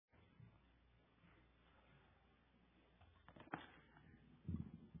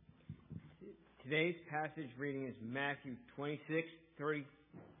Today's passage reading is Matthew 26:30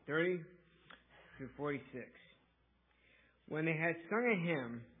 through 46. When they had sung a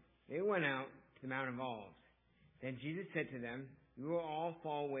hymn, they went out to the Mount of Olives. Then Jesus said to them, "You will all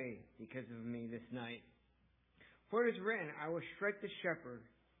fall away because of me this night. For it is written, I will strike the shepherd,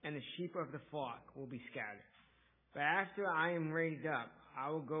 and the sheep of the flock will be scattered. But after I am raised up, I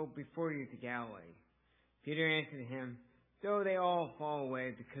will go before you to Galilee." Peter answered him, "Though they all fall away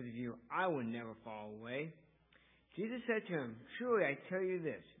because of you, I will never fall away." Jesus said to him, "Truly I tell you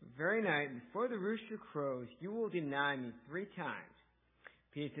this, very night before the rooster crows, you will deny me 3 times.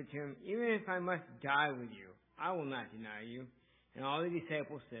 Peter said to him, "Even if I must die with you, I will not deny you." And all the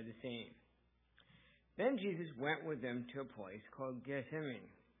disciples said the same. Then Jesus went with them to a place called Gethsemane.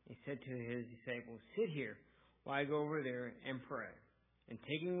 He said to his disciples, "Sit here while I go over there and pray." And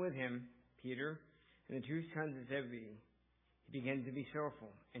taking with him Peter and the 2 sons of Zebedee, he began to be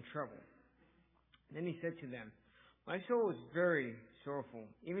sorrowful and troubled. Then he said to them, "My soul is very sorrowful,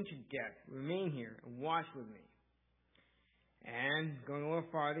 even to death. Remain here and watch with me." And going a little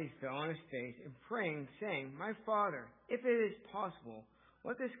farther, he fell on his face and praying, saying, "My Father, if it is possible,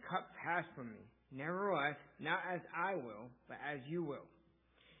 let this cup pass from me. Nevertheless, not as I will, but as you will."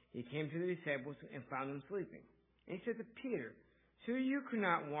 He came to the disciples and found them sleeping. And he said to Peter, "So you could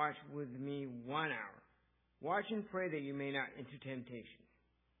not watch with me 1 hour? Watch and pray that you may not enter temptation.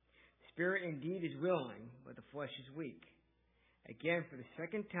 The spirit indeed is willing, but the flesh is weak." Again, for the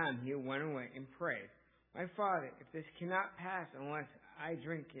 2nd time, he went away and prayed, "My Father, if this cannot pass unless I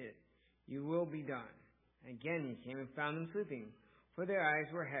drink it, you will be done." Again, he came and found them sleeping, for their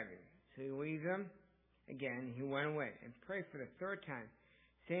eyes were heavy. So he leaving them again, he went away and prayed for the 3rd time,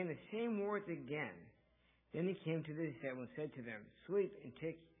 saying the same words again. Then he came to the disciples and said to them, "Sleep and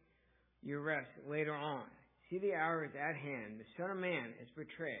take your rest later on. See, the hour is at hand. The Son of Man is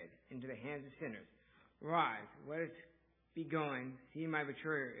betrayed into the hands of sinners. Rise, let us be going. See, my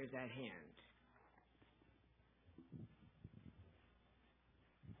betrayer is at hand."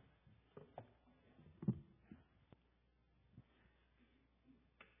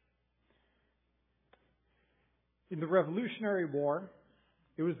 In the Revolutionary War,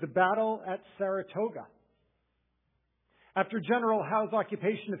 it was the battle at Saratoga. After General Howe's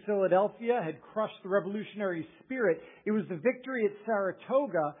occupation of Philadelphia had crushed the revolutionary spirit, it was the victory at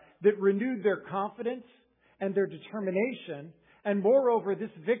Saratoga that renewed their confidence and their determination. And moreover,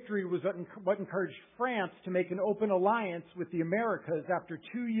 this victory was what encouraged France to make an open alliance with the Americas after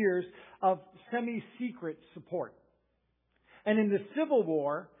 2 years of semi-secret support. And in the Civil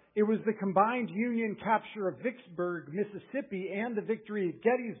War, it was the combined Union capture of Vicksburg, Mississippi, and the victory at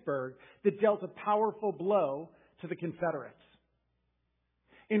Gettysburg that dealt a powerful blow to the Confederates.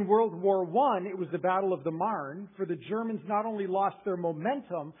 In World War I, it was the Battle of the Marne, for the Germans not only lost their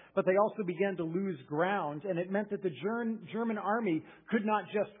momentum, but they also began to lose ground, and it meant that the German army could not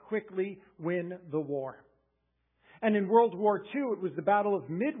just quickly win the war. And in World War II, it was the Battle of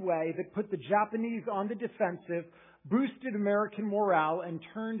Midway that put the Japanese on the defensive, boosted American morale, and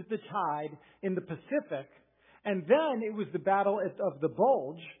turned the tide in the Pacific. And then it was the Battle of the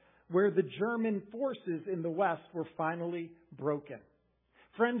Bulge, where the German forces in the West were finally broken.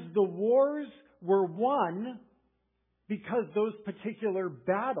 Friends, the wars were won because those particular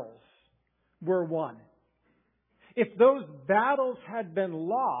battles were won. If those battles had been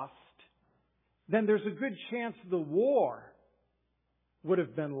lost, then there's a good chance the war would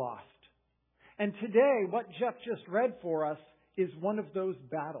have been lost. And today, what Jeff just read for us is one of those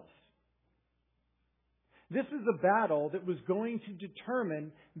battles. This is a battle that was going to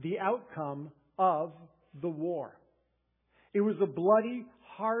determine the outcome of the war. It was a bloody,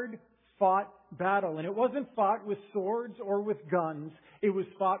 hard-fought battle. And it wasn't fought with swords or with guns. It was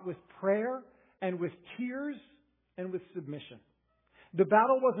fought with prayer and with tears and with submission. The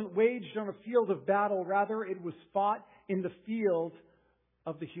battle wasn't waged on a field of battle. Rather, it was fought in the field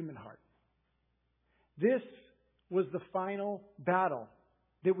of the human heart. This was the final battle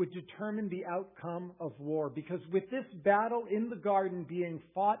that would determine the outcome of war. Because with this battle in the garden being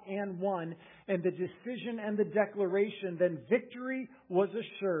fought and won, and the decision and the declaration, then victory was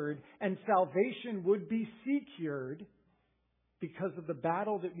assured and salvation would be secured because of the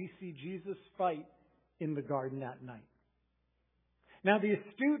battle that we see Jesus fight in the garden that night. Now, the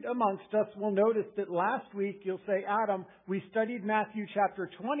astute amongst us will notice that last week you'll say, "Adam, we studied Matthew chapter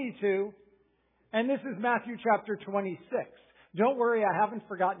 22, and this is Matthew chapter 26. Don't worry, I haven't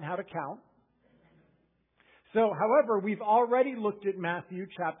forgotten how to count. So, however, we've already looked at Matthew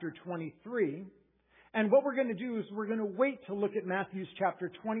chapter 23, And what we're going to do is we're going to wait to look at Matthew's chapter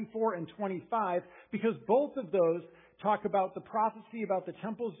 24 and 25 because both of those talk about the prophecy about the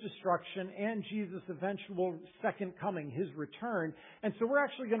temple's destruction and Jesus' eventual second coming, His return. And so we're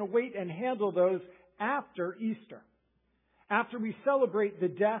actually going to wait and handle those after Easter. After we celebrate the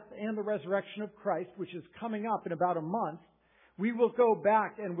death and the resurrection of Christ, which is coming up in about a month, we will go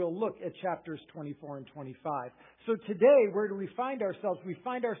back and we'll look at chapters 24 and 25. So today, where do we find ourselves? We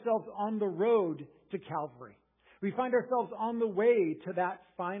find ourselves on the road to Calvary. We find ourselves on the way to that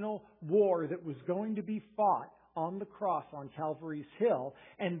final war that was going to be fought on the cross on Calvary's Hill.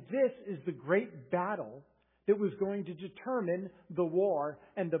 And this is the great battle that was going to determine the war.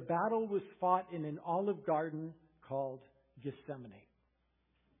 And the battle was fought in an olive garden called Gethsemane.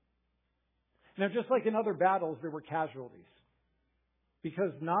 Now, just like in other battles, there were casualties.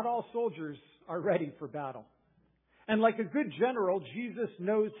 Because not all soldiers are ready for battle. And like a good general, Jesus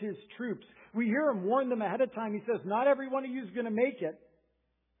knows His troops. We hear Him warn them ahead of time. He says, not every one of you is going to make it.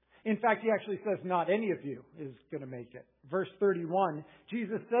 In fact, He actually says, not any of you is going to make it. Verse 31,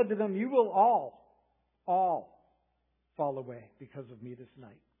 Jesus said to them, you will all fall away because of me this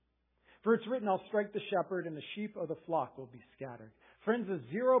night. For it's written, I'll strike the shepherd and the sheep of the flock will be scattered. Friends, a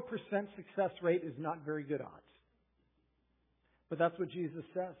 0% success rate is not very good odds. But that's what Jesus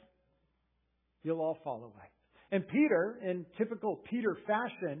says. You'll all fall away. And Peter, in typical Peter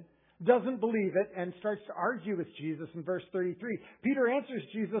fashion, doesn't believe it and starts to argue with Jesus in verse 33. Peter answers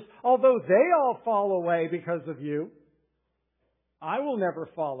Jesus, although they all fall away because of you, I will never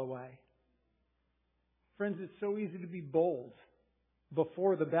fall away. Friends, it's so easy to be bold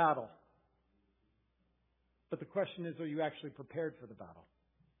before the battle. But the question is, are you actually prepared for the battle?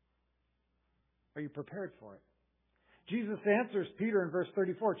 Are you prepared for it? Jesus answers Peter in verse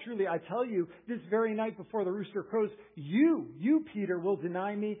 34, truly, I tell you, this very night before the rooster crows, you, Peter, will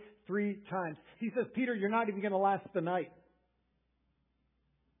deny me 3 times. He says, Peter, you're not even going to last the night.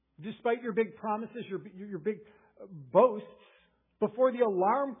 Despite your big promises, your big boasts, before the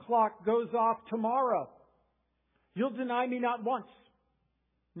alarm clock goes off tomorrow, you'll deny me not once,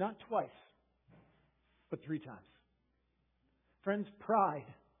 not twice, but 3 times. Friends, pride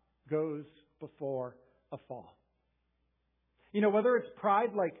goes before a fall. You know, whether it's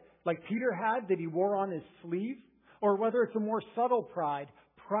pride like Peter had that he wore on his sleeve, or whether it's a more subtle pride,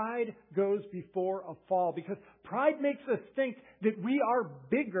 pride goes before a fall. Because pride makes us think that we are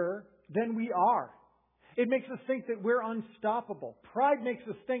bigger than we are. It makes us think that we're unstoppable. Pride makes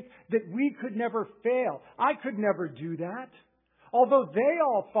us think that we could never fail. I could never do that. Although they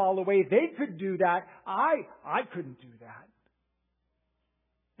all fall away, they could do that. I couldn't do that.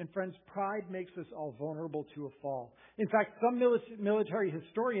 And friends, pride makes us all vulnerable to a fall. In fact, some military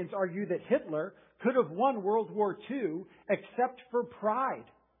historians argue that Hitler could have won World War II except for pride.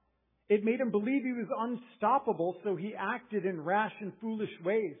 It made him believe he was unstoppable, so he acted in rash and foolish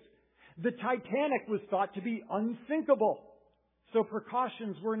ways. The Titanic was thought to be unsinkable, so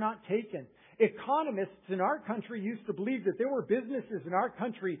precautions were not taken. Economists in our country used to believe that there were businesses in our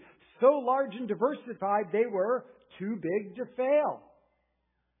country so large and diversified they were too big to fail.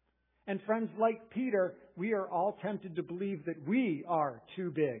 And friends, like Peter, we are all tempted to believe that we are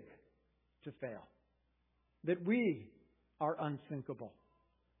too big to fail. That we are unsinkable.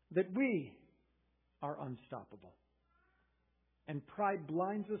 That we are unstoppable. And pride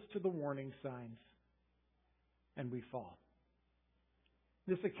blinds us to the warning signs, and we fall.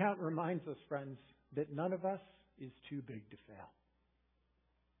 This account reminds us, friends, that none of us is too big to fail.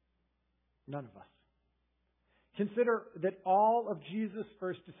 None of us. Consider that all of Jesus'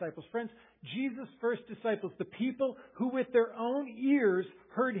 first disciples, friends, Jesus' first disciples, the people who with their own ears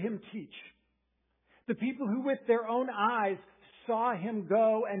heard Him teach, the people who with their own eyes saw Him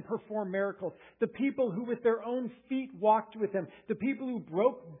go and perform miracles, the people who with their own feet walked with Him, the people who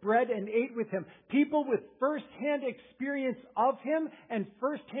broke bread and ate with Him, people with first-hand experience of Him and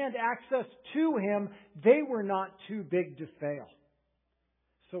first-hand access to Him, they were not too big to fail.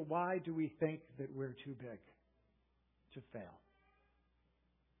 So why do we think that we're too big to fail?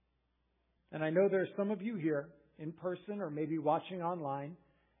 And I know there are some of you here in person or maybe watching online,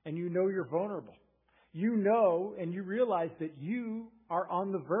 and you know you're vulnerable. You know and you realize that you are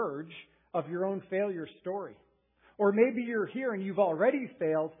on the verge of your own failure story. Or maybe you're here and you've already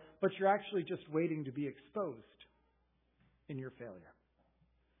failed, but you're actually just waiting to be exposed in your failure.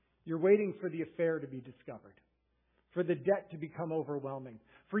 You're waiting for the affair to be discovered, for the debt to become overwhelming,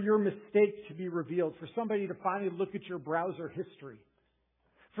 for your mistake to be revealed, for somebody to finally look at your browser history,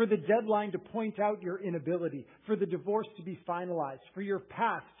 for the deadline to point out your inability, for the divorce to be finalized, for your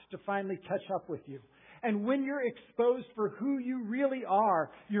past to finally catch up with you. And when you're exposed for who you really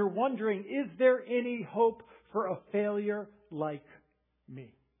are, you're wondering, is there any hope for a failure like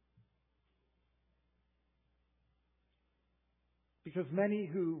me? Because many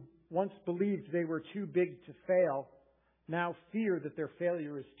who once believed they were too big to fail now fear that their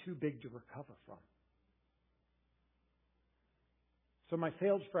failure is too big to recover from. So my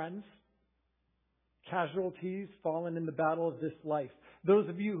failed friends, casualties fallen in the battle of this life, those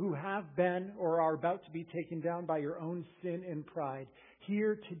of you who have been or are about to be taken down by your own sin and pride,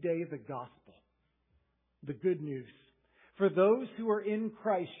 hear today the gospel, the good news. For those who are in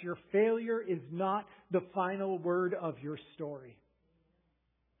Christ, your failure is not the final word of your story.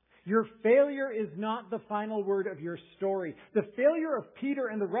 Your failure is not the final word of your story. The failure of Peter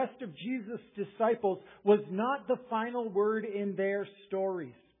and the rest of Jesus' disciples was not the final word in their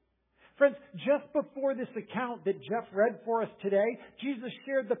stories. Friends, just before this account that Jeff read for us today, Jesus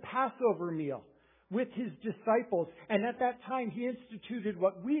shared the Passover meal with His disciples. And at that time, He instituted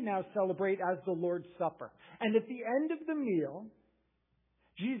what we now celebrate as the Lord's Supper. And at the end of the meal,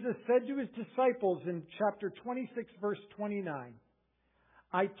 Jesus said to His disciples in chapter 26, verse 29,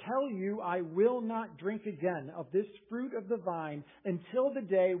 I tell you, I will not drink again of this fruit of the vine until the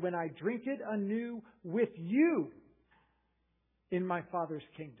day when I drink it anew with you in my Father's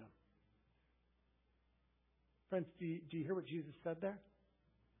kingdom. Friends, do you hear what Jesus said there?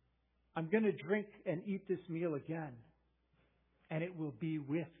 I'm going to drink and eat this meal again, and it will be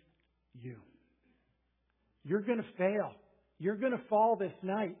with you. You're going to fail. You're going to fall this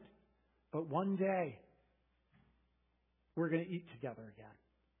night, but one day we're going to eat together again.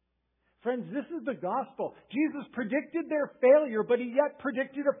 Friends, this is the gospel. Jesus predicted their failure, but He yet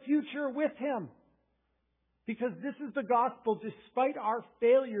predicted a future with Him. Because this is the gospel. Despite our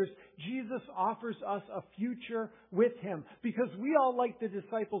failures, Jesus offers us a future with Him. Because we all, like the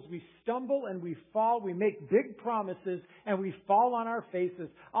disciples, we stumble and we fall. We make big promises and we fall on our faces.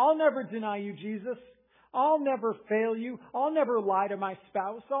 I'll never deny you, Jesus. I'll never fail you. I'll never lie to my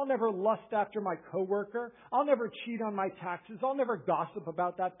spouse. I'll never lust after my coworker. I'll never cheat on my taxes. I'll never gossip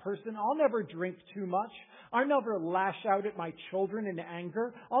about that person. I'll never drink too much. I'll never lash out at my children in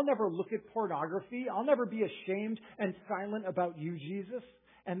anger. I'll never look at pornography. I'll never be ashamed and silent about you, Jesus.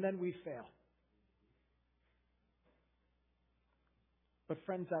 And then we fail. But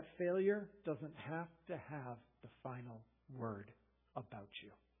friends, that failure doesn't have to have the final word about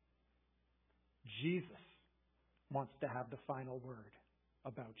you. Jesus wants to have the final word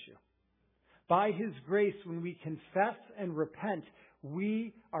about you. By His grace, when we confess and repent,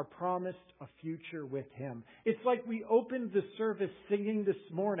 we are promised a future with Him. It's like we opened the service singing this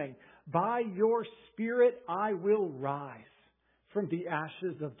morning, by your Spirit I will rise from the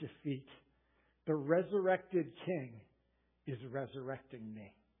ashes of defeat. The resurrected King is resurrecting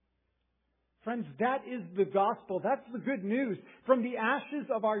me. Friends, that is the gospel. That's the good news. From the ashes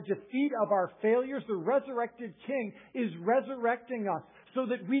of our defeat, of our failures, the resurrected King is resurrecting us so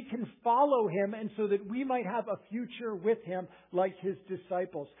that we can follow Him and so that we might have a future with Him like His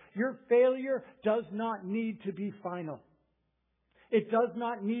disciples. Your failure does not need to be final. It does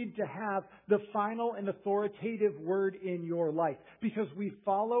not need to have the final and authoritative word in your life because we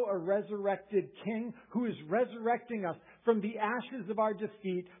follow a resurrected King who is resurrecting us from the ashes of our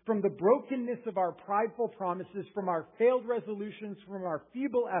defeat, from the brokenness of our prideful promises, from our failed resolutions, from our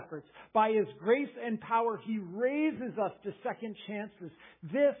feeble efforts. By His grace and power, He raises us to second chances.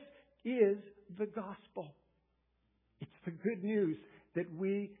 This is the gospel. It's the good news that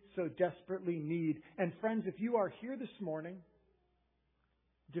we so desperately need. And friends, if you are here this morning,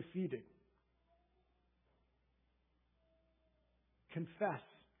 defeated, confess,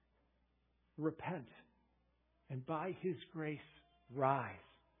 repent, and by His grace, rise.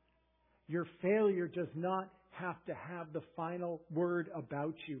 Your failure does not have to have the final word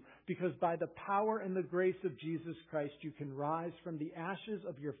about you, because by the power and the grace of Jesus Christ, you can rise from the ashes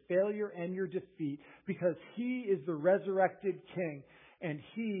of your failure and your defeat, because He is the resurrected King, and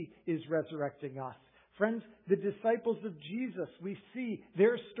He is resurrecting us. Friends, the disciples of Jesus, we see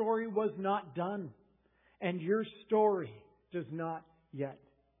their story was not done. And your story does not yet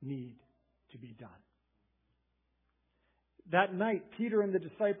need to be done. That night, Peter and the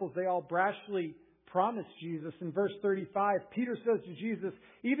disciples, they all brashly promised Jesus. In verse 35, Peter says to Jesus,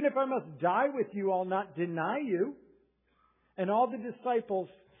 even if I must die with you, I'll not deny you. And all the disciples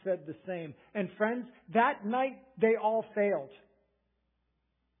said the same. And friends, that night they all failed.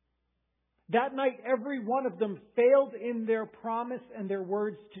 That night, every one of them failed in their promise and their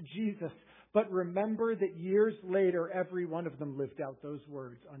words to Jesus. But remember that years later, every one of them lived out those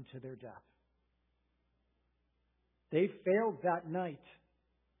words unto their death. They failed that night.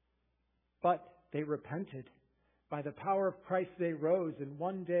 But they repented. By the power of Christ they rose, and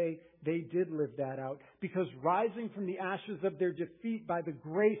one day they did live that out. Because rising from the ashes of their defeat by the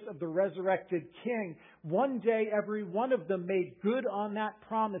grace of the resurrected King, one day every one of them made good on that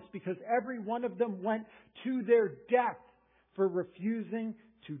promise, because every one of them went to their death for refusing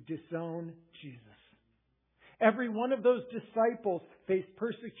to disown Jesus. Every one of those disciples faced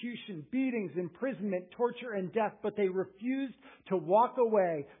persecution, beatings, imprisonment, torture, and death, but they refused to walk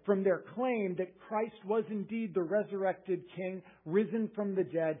away from their claim that Christ was indeed the resurrected King, risen from the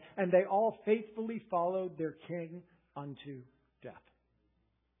dead, and they all faithfully followed their King unto death.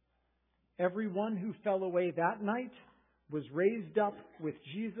 Everyone who fell away that night was raised up with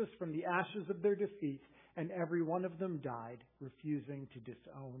Jesus from the ashes of their defeat, and every one of them died, refusing to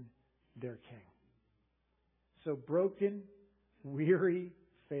disown their King. So broken, weary,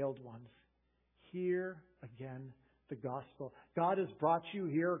 failed ones, hear again the gospel. God has brought you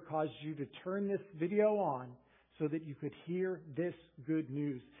here, caused you to turn this video on so that you could hear this good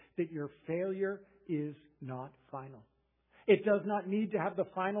news, that your failure is not final. It does not need to have the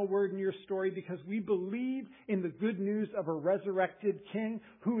final word in your story, because we believe in the good news of a resurrected King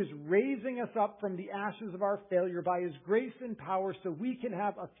who is raising us up from the ashes of our failure by His grace and power so we can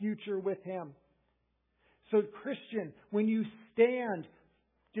have a future with Him. So, Christian, when you stand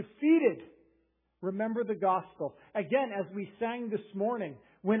defeated, remember the gospel. Again, as we sang this morning,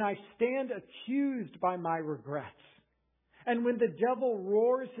 when I stand accused by my regrets, and when the devil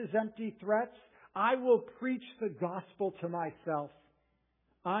roars his empty threats, I will preach the gospel to myself.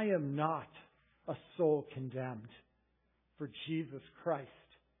 I am not a soul condemned, for Jesus Christ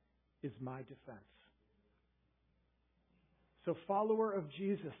is my defense. So, follower of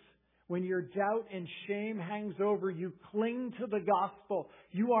Jesus, when your doubt and shame hangs over you, cling to the gospel.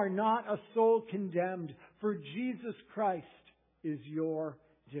 You are not a soul condemned, for Jesus Christ is your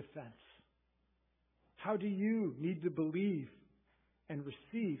defense. How do you need to believe and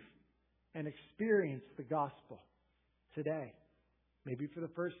receive and experience the gospel today? Maybe for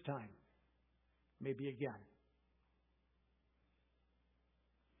the first time. Maybe again.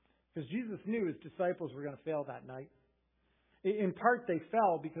 Because Jesus knew His disciples were going to fail that night. In part, they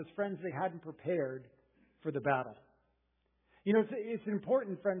fell because, friends, they hadn't prepared for the battle. You know, it's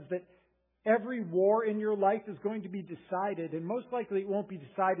important, friends, that every war in your life is going to be decided, and most likely it won't be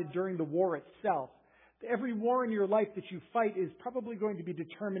decided during the war itself. Every war in your life that you fight is probably going to be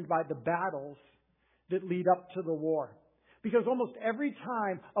determined by the battles that lead up to the war. Because almost every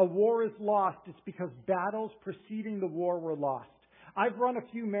time a war is lost, it's because battles preceding the war were lost. I've run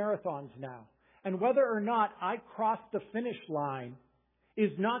a few marathons now. And whether or not I cross the finish line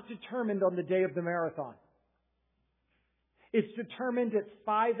is not determined on the day of the marathon. It's determined at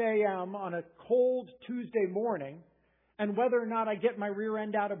 5 a.m. on a cold Tuesday morning, and whether or not I get my rear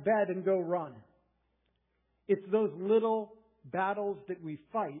end out of bed and go run. It's those little battles that we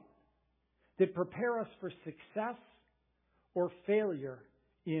fight that prepare us for success or failure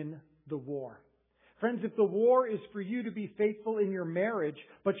in the war. Friends, if the war is for you to be faithful in your marriage,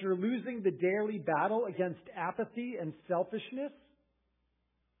 but you're losing the daily battle against apathy and selfishness,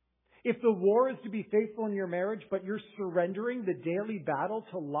 if the war is to be faithful in your marriage, but you're surrendering the daily battle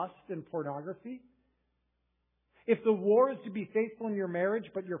to lust and pornography, if the war is to be faithful in your marriage,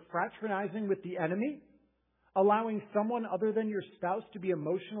 but you're fraternizing with the enemy, allowing someone other than your spouse to be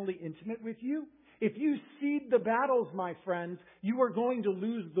emotionally intimate with you, if you cede the battles, my friends, you are going to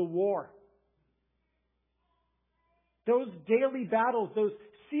lose the war. Those daily battles, those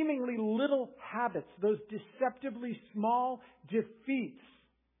seemingly little habits, those deceptively small defeats,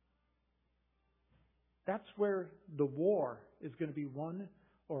 that's where the war is going to be won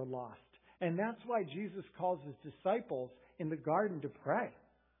or lost. And that's why Jesus calls His disciples in the garden to pray.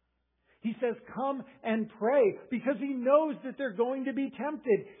 He says, come and pray, because He knows that they're going to be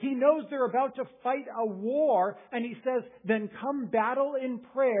tempted. He knows they're about to fight a war, and He says, then come battle in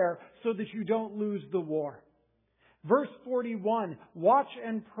prayer so that you don't lose the war. Verse 41, watch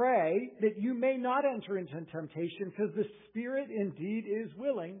and pray that you may not enter into temptation, because the spirit indeed is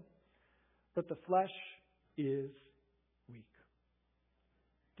willing, but the flesh is weak.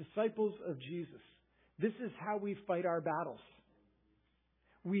 Disciples of Jesus, this is how we fight our battles.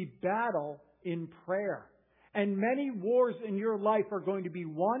 We battle in prayer. And many wars in your life are going to be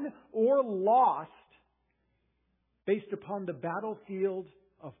won or lost based upon the battlefield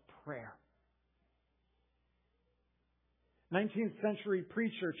of prayer. 19th century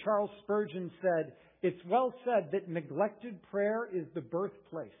preacher Charles Spurgeon said, it's well said that neglected prayer is the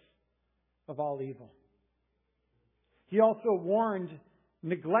birthplace of all evil. He also warned,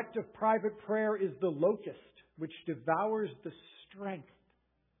 neglect of private prayer is the locust which devours the strength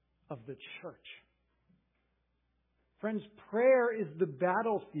of the church. Friends, prayer is the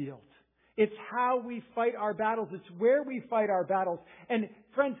battlefield. It's how we fight our battles. It's where we fight our battles. And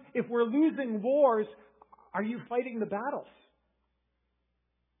friends, if we're losing wars, are you fighting the battles?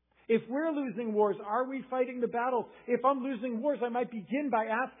 If we're losing wars, are we fighting the battles? If I'm losing wars, I might begin by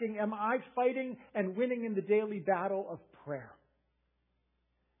asking, am I fighting and winning in the daily battle of prayer?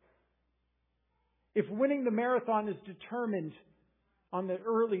 If winning the marathon is determined on the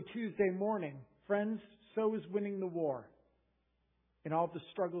early Tuesday morning, friends, so is winning the war in all the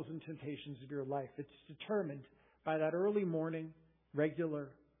struggles and temptations of your life. It's determined by that early morning,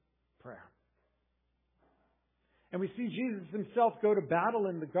 regular prayer. And we see Jesus himself go to battle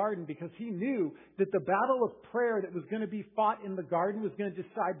in the garden because he knew that the battle of prayer that was going to be fought in the garden was going to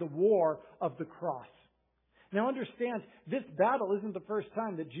decide the war of the cross. Now understand, this battle isn't the first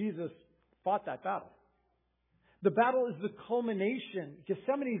time that Jesus fought that battle. The battle is the culmination.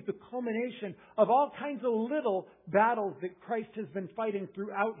 Gethsemane is the culmination of all kinds of little battles that Christ has been fighting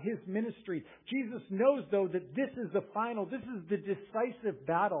throughout his ministry. Jesus knows, though, that this is the final, this is the decisive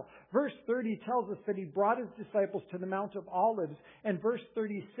battle. Verse 30 tells us that he brought his disciples to the Mount of Olives, and verse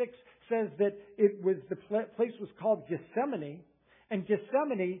 36 says that the place was called Gethsemane, and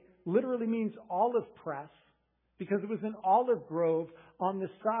Gethsemane literally means olive press, because it was an olive grove on the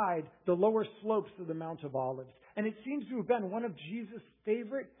side, the lower slopes of the Mount of Olives. And it seems to have been one of Jesus'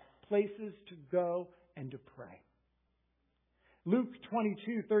 favorite places to go and to pray. Luke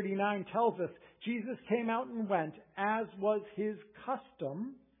 22:39 tells us Jesus came out and went, as was his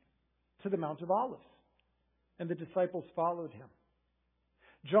custom, to the Mount of Olives. And the disciples followed him.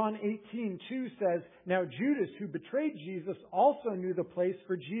 John 18:2 says, now Judas, who betrayed Jesus, also knew the place,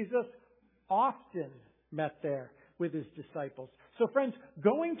 for Jesus often met there with his disciples. So friends,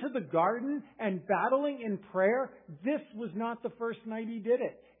 going to the garden and battling in prayer, this was not the first night he did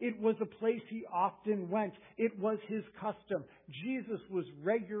it. It was a place he often went. It was his custom. Jesus was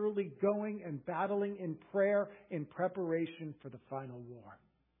regularly going and battling in prayer in preparation for the final war.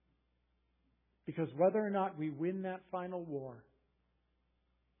 Because whether or not we win that final war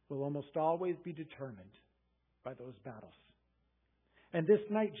will almost always be determined by those battles. And this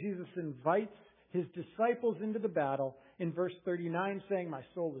night Jesus invites his disciples into the battle in verse 39, saying, my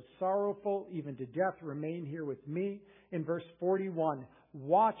soul is sorrowful, even to death. Remain here with me. In verse 41,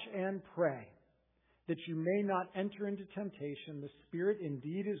 watch and pray that you may not enter into temptation. The spirit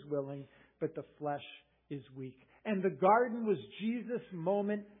indeed is willing, but the flesh is weak. And the garden was Jesus'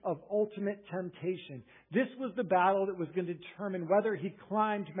 moment of ultimate temptation. This was the battle that was going to determine whether he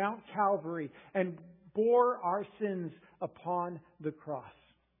climbed Mount Calvary and bore our sins upon the cross.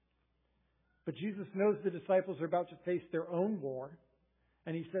 But Jesus knows the disciples are about to face their own war.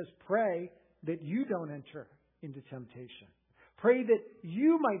 And he says, pray that you don't enter into temptation. Pray that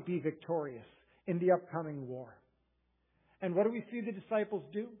you might be victorious in the upcoming war. And what do we see the disciples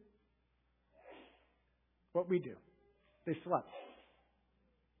do? What we do. They slept.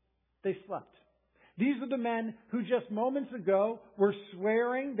 They slept. These are the men who just moments ago were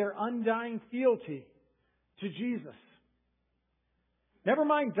swearing their undying fealty to Jesus. Never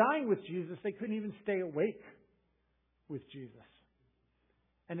mind dying with Jesus, they couldn't even stay awake with Jesus.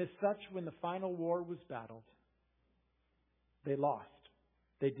 And as such, when the final war was battled, they lost.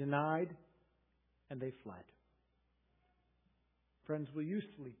 They denied and they fled. Friends, will you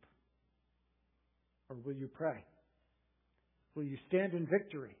sleep? Or will you pray? Will you stand in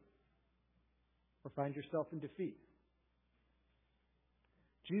victory? Or find yourself in defeat?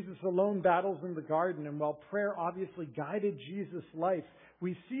 Jesus alone battles in the garden, and while prayer obviously guided Jesus' life,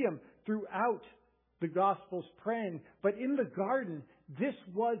 we see him throughout the Gospels praying. But in the garden, this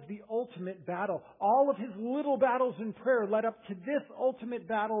was the ultimate battle. All of his little battles in prayer led up to this ultimate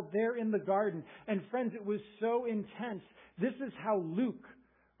battle there in the garden. And friends, it was so intense. This is how Luke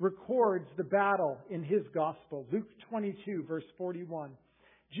records the battle in his Gospel. Luke 22, verse 41.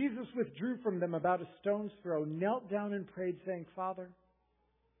 Jesus withdrew from them about a stone's throw, knelt down and prayed, saying, Father,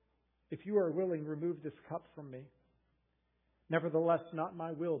 if you are willing, remove this cup from me. Nevertheless, not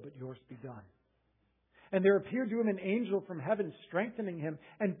my will, but yours be done. And there appeared to him an angel from heaven, strengthening him.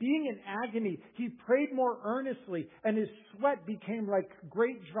 And being in agony, he prayed more earnestly, and his sweat became like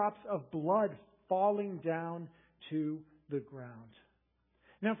great drops of blood falling down to the ground.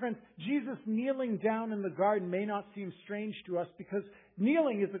 Now, friends, Jesus kneeling down in the garden may not seem strange to us because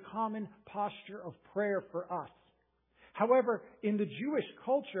kneeling is a common posture of prayer for us. However, in the Jewish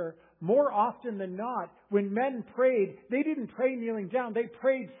culture, more often than not, when men prayed, they didn't pray kneeling down. They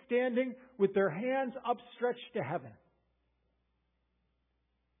prayed standing with their hands upstretched to heaven.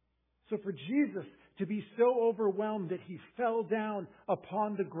 So for Jesus to be so overwhelmed that he fell down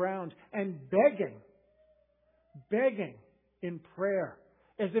upon the ground and begging begging in prayer,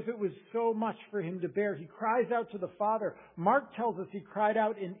 as if it was so much for him to bear. He cries out to the Father. Mark tells us he cried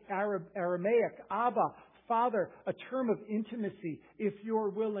out in Aramaic, Abba, Father, a term of intimacy. If you're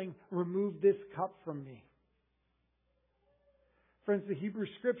willing, remove this cup from me. Friends, the Hebrew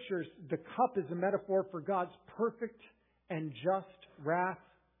Scriptures, the cup is a metaphor for God's perfect and just wrath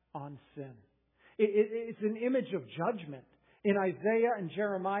on sin. It's an image of judgment. In Isaiah and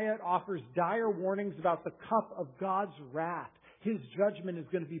Jeremiah, it offers dire warnings about the cup of God's wrath. His judgment is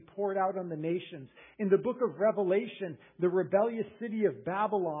going to be poured out on the nations. In the book of Revelation, the rebellious city of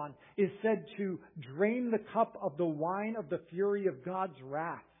Babylon is said to drain the cup of the wine of the fury of God's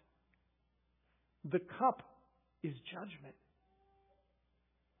wrath. The cup is judgment.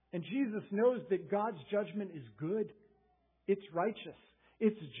 And Jesus knows that God's judgment is good. It's righteous.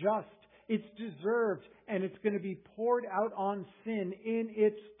 It's just. It's deserved. And it's going to be poured out on sin in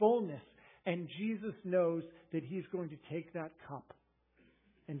its fullness. And Jesus knows that He's going to take that cup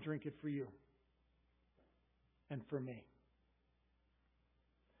and drink it for you and for me.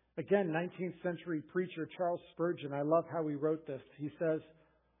 Again, 19th century preacher Charles Spurgeon, I love how he wrote this. He says,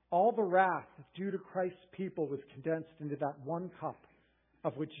 all the wrath due to Christ's people was condensed into that one cup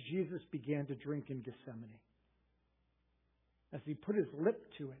of which Jesus began to drink in Gethsemane. As He put His lip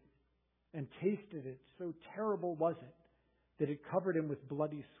to it and tasted it, so terrible was it that it covered Him with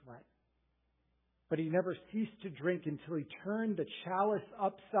bloody sweat. But He never ceased to drink until He turned the chalice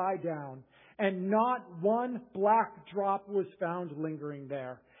upside down, and not one black drop was found lingering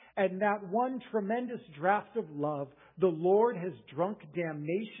there. And that one tremendous draught of love, the Lord has drunk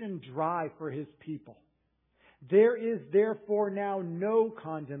damnation dry for His people. There is therefore now no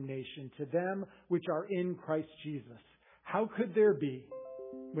condemnation to them which are in Christ Jesus. How could there be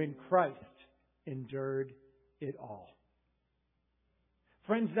when Christ endured it all?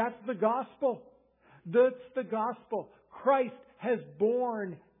 Friends, that's the gospel. That's the gospel. Christ has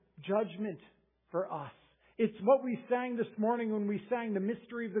borne judgment for us. It's what we sang this morning when we sang the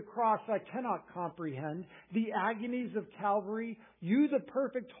mystery of the cross. I cannot comprehend the agonies of Calvary. You, the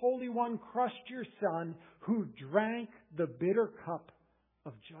perfect Holy One, crushed your Son, who drank the bitter cup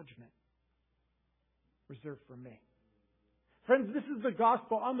of judgment reserved for me. Friends, this is the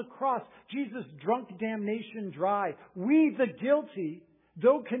gospel. On the cross, Jesus drunk damnation dry. We, the guilty,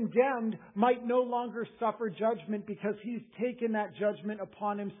 though condemned, might no longer suffer judgment because He's taken that judgment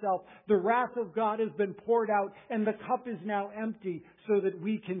upon Himself. The wrath of God has been poured out and the cup is now empty so that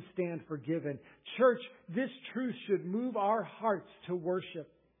we can stand forgiven. Church, this truth should move our hearts to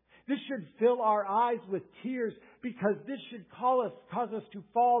worship. This should fill our eyes with tears because this should cause us to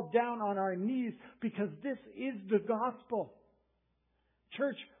fall down on our knees because this is the gospel.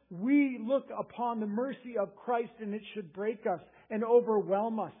 Church, we look upon the mercy of Christ and it should break us and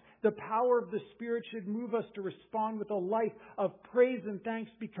overwhelm us. The power of the Spirit should move us to respond with a life of praise and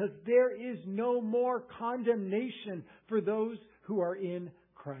thanks because there is no more condemnation for those who are in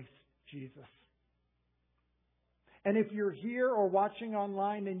Christ Jesus. And if you're here or watching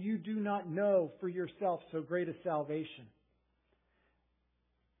online and you do not know for yourself so great a salvation,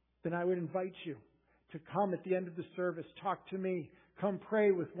 then I would invite you to come at the end of the service, talk to me, come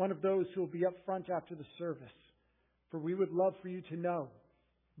pray with one of those who will be up front after the service. For we would love for you to know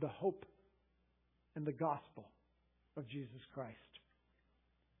the hope and the gospel of Jesus Christ.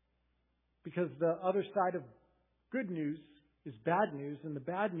 Because the other side of good news is bad news, and the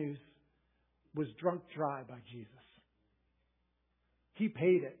bad news was drunk dry by Jesus. He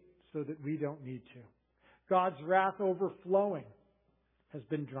paid it so that we don't need to. God's wrath overflowing has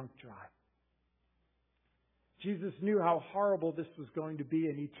been drunk dry. Jesus knew how horrible this was going to be,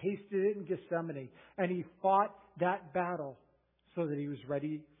 and He tasted it in Gethsemane, and He fought that battle so that He was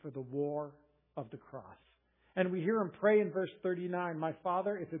ready for the war of the cross. And we hear Him pray in verse 39, My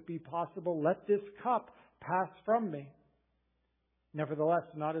Father, if it be possible, let this cup pass from me. Nevertheless,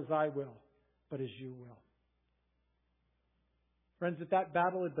 not as I will, but as You will. Friends, if that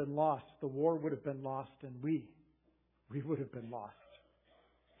battle had been lost, the war would have been lost, and we would have been lost.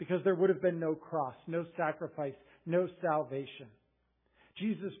 Because there would have been no cross, no sacrifice, no salvation.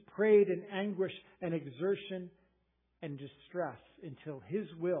 Jesus prayed in anguish and exertion and distress until His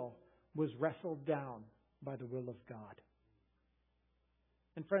will was wrestled down by the will of God.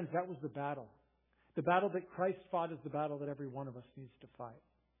 And friends, that was the battle. The battle that Christ fought is the battle that every one of us needs to fight.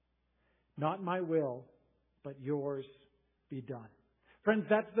 Not my will, but Yours be done. Friends,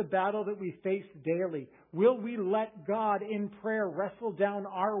 that's the battle that we face daily. Will we let God in prayer wrestle down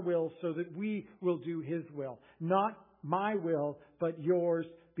our will so that we will do His will? Not my will, but Yours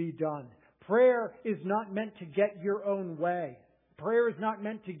be done. Prayer is not meant to get your own way. Prayer is not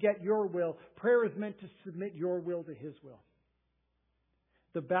meant to get your will. Prayer is meant to submit your will to His will.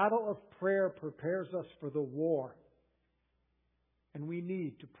 The battle of prayer prepares us for the war. And we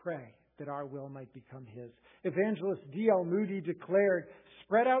need to pray that our will might become His. Evangelist D.L. Moody declared,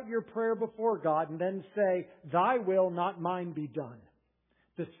 "Spread out your prayer before God and then say, 'Thy will, not mine, be done.'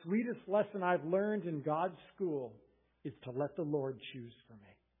 The sweetest lesson I've learned in God's school is to let the Lord choose for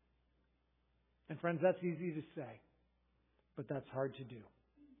me." And friends, that's easy to say, but that's hard to do.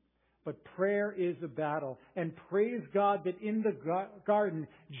 But prayer is a battle. And praise God that in the garden,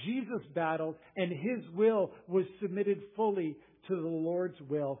 Jesus battled and His will was submitted fully to the Lord's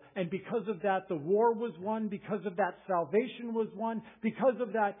will. And because of that, the war was won. Because of that, salvation was won. Because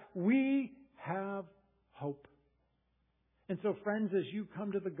of that, we have hope. And so, friends, as you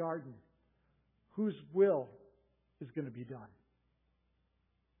come to the garden, whose will is going to be done?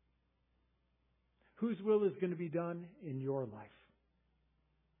 Whose will is going to be done in your life?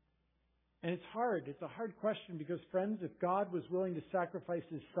 And it's hard. It's a hard question because, friends, if God was willing to sacrifice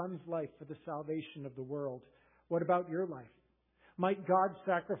His Son's life for the salvation of the world, what about your life? Might God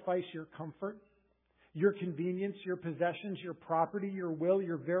sacrifice your comfort, your convenience, your possessions, your property, your will,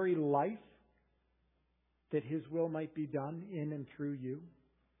 your very life, that His will might be done in and through you?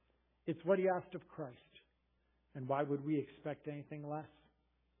 It's what He asked of Christ. And why would we expect anything less?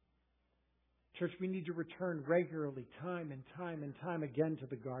 Church, we need to return regularly, time and time again to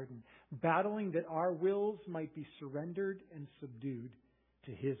the garden, battling that our wills might be surrendered and subdued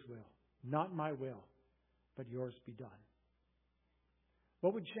to His will. Not my will, but yours be done.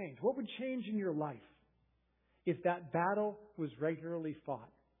 What would change? What would change in your life if that battle was regularly fought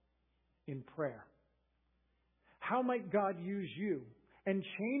in prayer? How might God use you and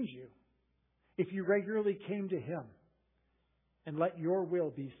change you if you regularly came to Him and let your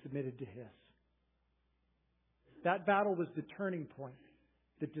will be submitted to His? That battle was the turning point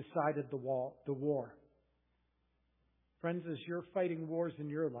that decided the war. Friends, as you're fighting wars in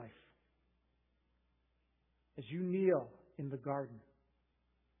your life, as you kneel in the garden,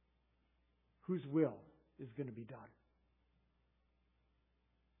 whose will is going to be done?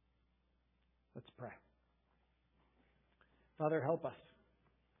 Let's pray. Father, help us.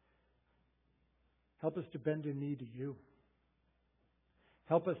 Help us to bend a knee to You.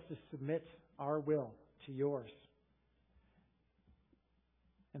 Help us to submit our will to Yours.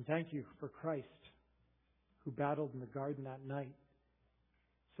 And thank You for Christ, who battled in the garden that night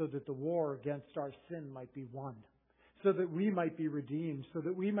so that the war against our sin might be won, so that we might be redeemed, so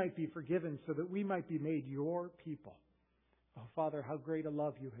that we might be forgiven, so that we might be made Your people. Oh, Father, how great a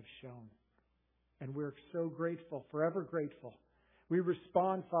love You have shown. And we're so grateful, forever grateful. We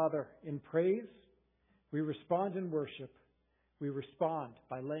respond, Father, in praise. We respond in worship. We respond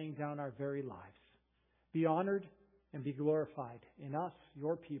by laying down our very lives. Be honored and be glorified in us,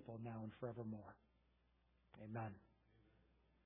 Your people, now and forevermore. Amen.